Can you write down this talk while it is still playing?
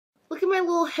my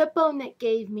little hippo Nick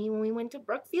gave me when we went to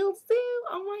Brookfield Zoo.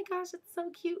 Oh my gosh, it's so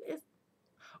cute.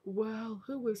 Well,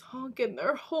 who is honking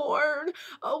their horn?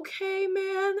 Okay,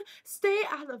 man, stay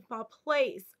out of my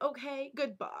place. Okay,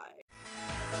 goodbye.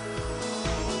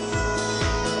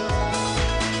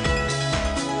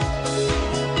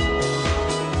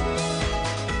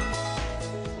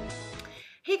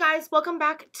 Hey guys, welcome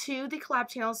back to the collab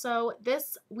channel. So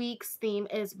this week's theme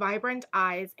is vibrant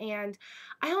eyes, and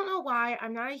I don't know why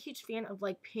I'm not a huge fan of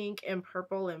like pink and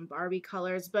purple and Barbie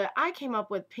colors, but I came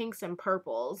up with pinks and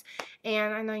purples.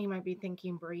 And I know you might be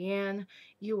thinking, Brienne,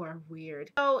 you are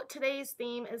weird. So today's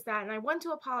theme is that, and I want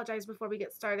to apologize before we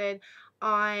get started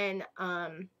on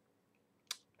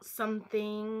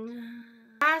something.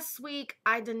 Last week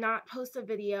I did not post a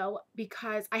video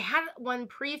because I had one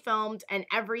pre-filmed and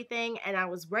everything, and I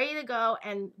was ready to go,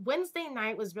 and Wednesday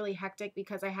night was really hectic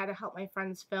because I had to help my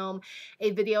friends film a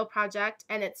video project,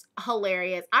 and it's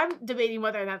hilarious. I'm debating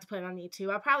whether or not to put it on YouTube.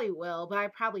 I probably will, but I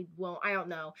probably won't. I don't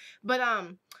know. But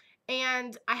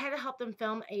and I had to help them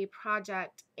film a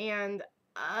project, and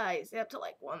I stayed up to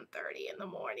like 1:30 in the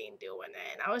morning doing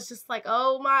it. And I was just like,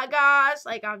 oh my gosh.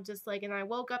 Like, I'm just like, and I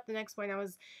woke up the next morning.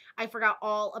 I forgot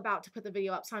all about to put the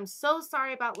video up. So I'm so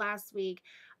sorry about last week.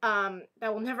 That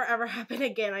will never ever happen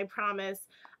again. I promise.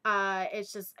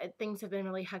 It's just, things have been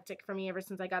really hectic for me ever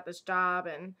since I got this job.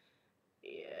 And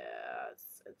yeah,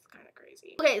 it's kind of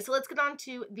crazy. Okay, so let's get on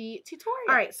to the tutorial.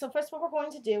 All right, so first what we're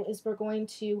going to do is we're going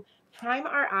to prime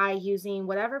our eye using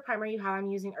whatever primer you have.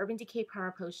 I'm using Urban Decay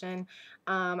Primer Potion.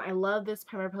 I love this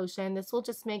primer potion. This will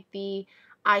just make the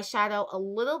eyeshadow a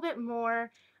little bit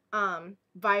more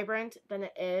vibrant than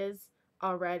it is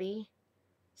already.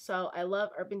 So I love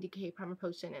Urban Decay Primer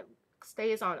Potion. It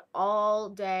stays on all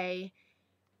day,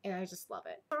 and I just love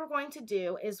it. What we're going to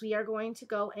do is we are going to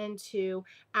go into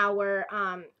our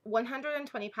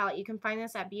 120 palette. You can find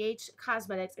this at BH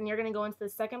Cosmetics, and you're going to go into the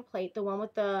second plate, the one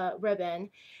with the ribbon.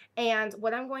 And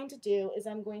what I'm going to do is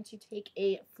I'm going to take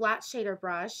a flat shader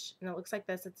brush, and it looks like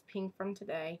this. It's pink from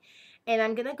today. And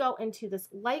I'm going to go into this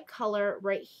light color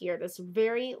right here, this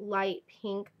very light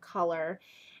pink color.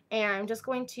 And I'm just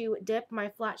going to dip my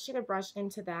flat shader brush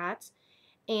into that.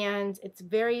 And it's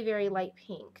very, very light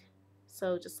pink.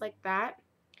 So just like that.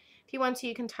 If you want to,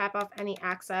 you can tap off any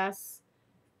excess.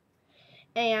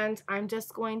 And I'm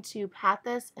just going to pat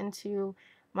this into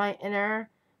my inner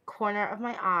corner of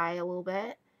my eye a little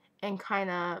bit and kind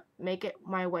of make it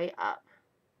my way up.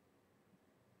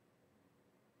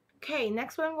 Okay,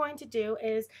 next what I'm going to do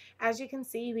is, as you can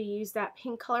see, we use that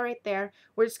pink color right there.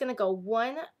 We're just going to go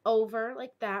one over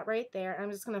like that right there. I'm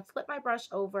just going to flip my brush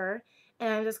over,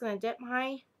 and I'm just going to dip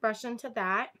my brush into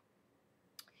that.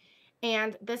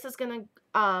 And this is going to,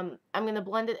 I'm going to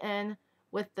blend it in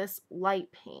with this light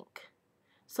pink.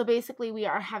 So basically we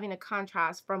are having a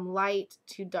contrast from light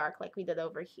to dark like we did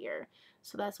over here.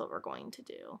 So that's what we're going to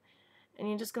do. And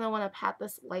you're just going to want to pat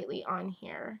this lightly on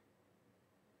here.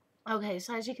 Okay,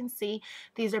 so as you can see,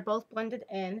 these are both blended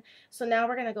in. So now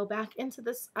we're going to go back into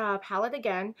this palette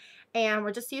again, and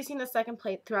we're just using the second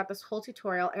plate throughout this whole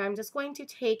tutorial. And I'm just going to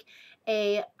take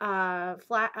a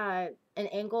an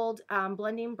angled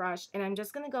blending brush, and I'm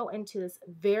just going to go into this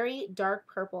very dark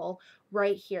purple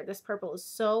right here. This purple is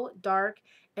so dark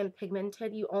and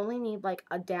pigmented. You only need like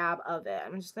a dab of it.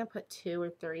 I'm just going to put 2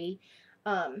 or 3.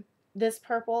 This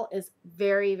purple is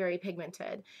very, very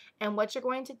pigmented. And what you're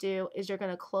going to do is you're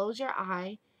going to close your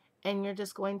eye, and you're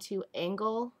just going to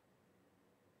angle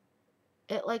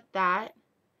it like that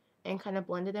and kind of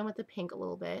blend it in with the pink a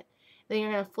little bit. Then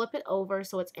you're going to flip it over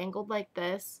so it's angled like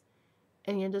this,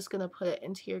 and you're just going to put it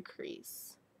into your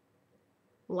crease.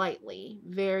 Lightly,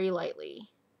 very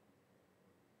lightly.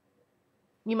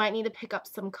 You might need to pick up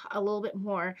a little bit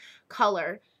more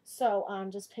color. So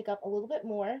just pick up a little bit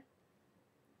more.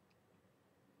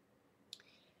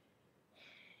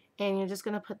 And you're just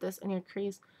going to put this in your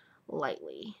crease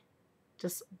lightly.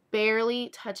 Just barely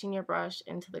touching your brush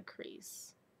into the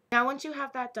crease. Now once you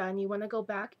have that done, you want to go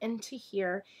back into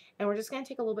here, and we're just going to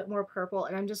take a little bit more purple,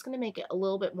 and I'm just going to make it a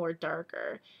little bit more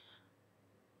darker.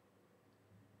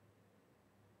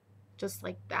 Just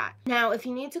like that. Now if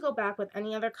you need to go back with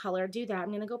any other color, do that. I'm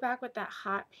going to go back with that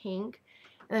hot pink,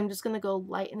 and I'm just going to go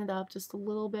lighten it up just a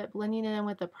little bit, blending it in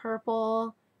with the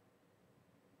purple.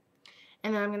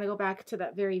 And then I'm going to go back to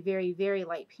that very, very, very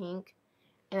light pink,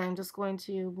 and I'm just going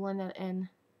to blend it in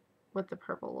with the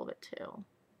purple a little bit too.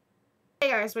 Hey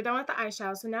guys, we're done with the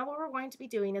eyeshadow. So now what we're going to be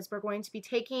doing is we're going to be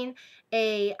taking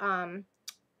a,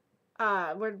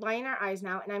 we're lining our eyes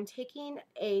now, and I'm taking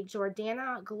a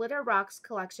Jordana Glitter Rocks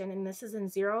collection, and this is in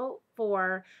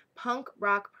 04 Punk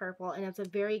Rock Purple, and it's a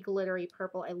very glittery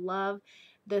purple. I love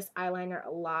this eyeliner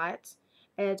a lot,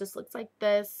 and it just looks like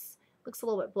this. Looks a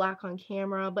little bit black on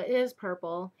camera, but it is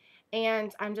purple.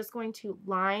 And I'm just going to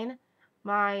line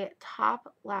my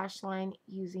top lash line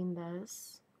using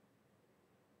this.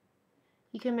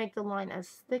 You can make the line as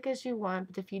thick as you want,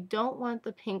 but if you don't want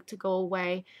the pink to go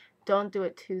away, don't do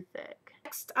it too thick.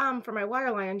 Next, for my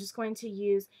waterline, I'm just going to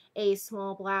use a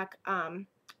small black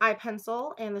eye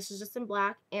pencil, and this is just in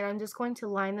black, and I'm just going to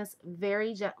line this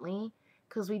very gently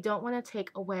because we don't want to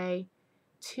take away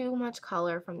too much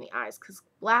color from the eyes, because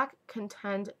black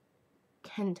tends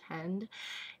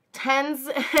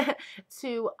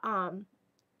to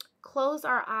close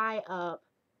our eye up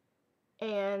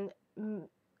and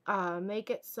make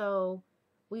it so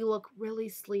we look really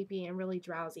sleepy and really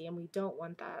drowsy, and we don't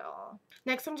want that at all.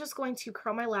 Next, I'm just going to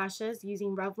curl my lashes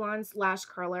using Revlon's Lash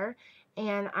Curler,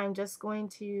 and I'm just going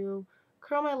to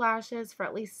curl my lashes for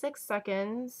at least 6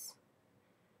 seconds.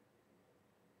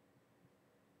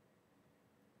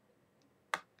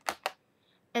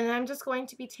 And then I'm just going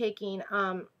to be taking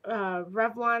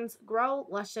Revlon's Grow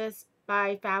Luscious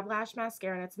by Fab Lash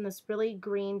Mascara, and it's in this really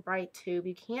green bright tube.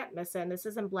 You can't miss it. And this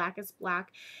is in Blackest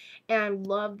Black, and I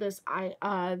love this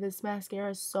this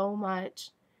mascara so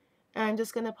much. And I'm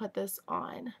just gonna put this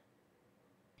on.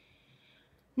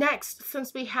 Next,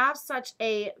 since we have such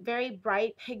a very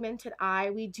bright pigmented eye,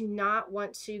 we do not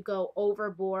want to go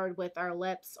overboard with our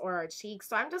lips or our cheeks.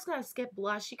 So I'm just going to skip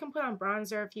blush. You can put on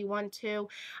bronzer if you want to.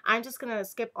 I'm just going to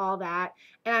skip all that.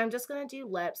 And I'm just going to do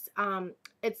lips.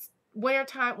 It's winter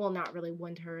time. Well, not really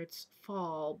winter. It's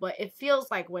fall, but it feels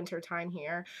like winter time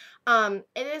here.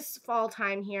 It is fall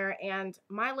time here, and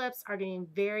my lips are getting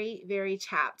very, very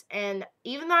chapped. And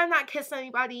even though I'm not kissing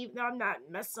anybody, even though I'm not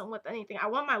messing with anything, I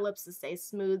want my lips to stay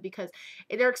smooth because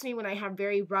it irks me when I have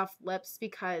very rough lips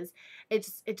because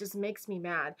it just makes me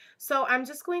mad. So I'm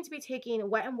just going to be taking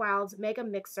Wet n Wild's Mega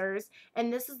Mixers,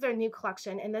 and this is their new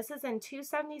collection, and this is in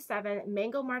 277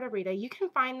 Mango Margarita. You can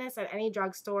find this at any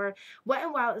drugstore. Wet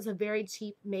n Wild is a very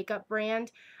cheap makeup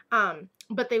brand,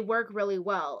 but they work really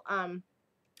well.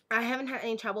 I haven't had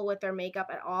any trouble with their makeup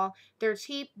at all. They're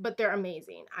cheap, but they're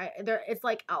amazing. It's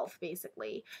like e.l.f.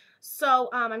 basically. So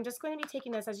I'm just going to be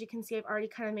taking this. As you can see, I've already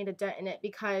kind of made a dent in it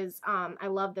because I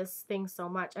love this thing so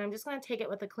much. And I'm just going to take it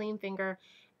with a clean finger,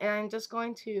 and I'm just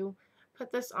going to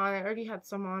put this on. I already had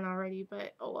some on already,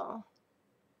 but oh well.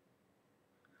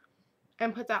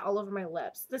 And put that all over my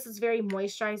lips. This is very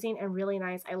moisturizing and really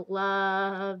nice. I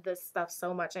love this stuff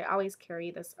so much. I always carry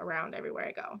this around everywhere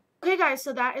I go. Okay guys,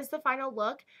 so that is the final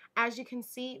look. As you can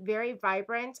see, very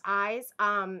vibrant eyes.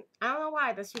 I don't know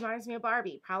why this reminds me of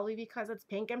Barbie, probably because it's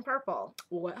pink and purple.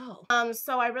 Well,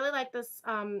 so I really like this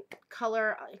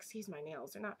color. Excuse my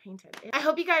nails, they're not painted. I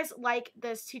hope you guys like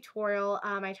this tutorial.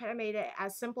 I try to make it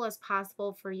as simple as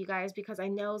possible for you guys because I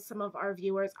know some of our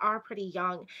viewers are pretty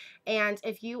young, and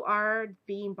if you are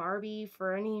being Barbie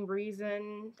for any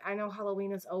reason, I know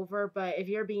Halloween is over, but if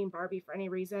you're being Barbie for any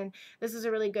reason, this is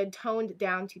a really good toned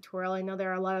down tutorial. I know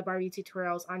there are a lot of Barbie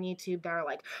tutorials on YouTube that are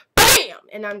like BAM!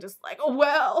 And I'm just like, oh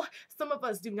well, some of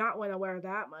us do not want to wear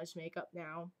that much makeup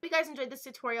now. Hope you guys enjoyed this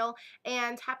tutorial,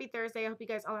 and happy Thursday. I hope you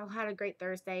guys all had a great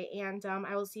Thursday, and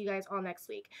I will see you guys all next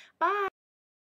week. Bye!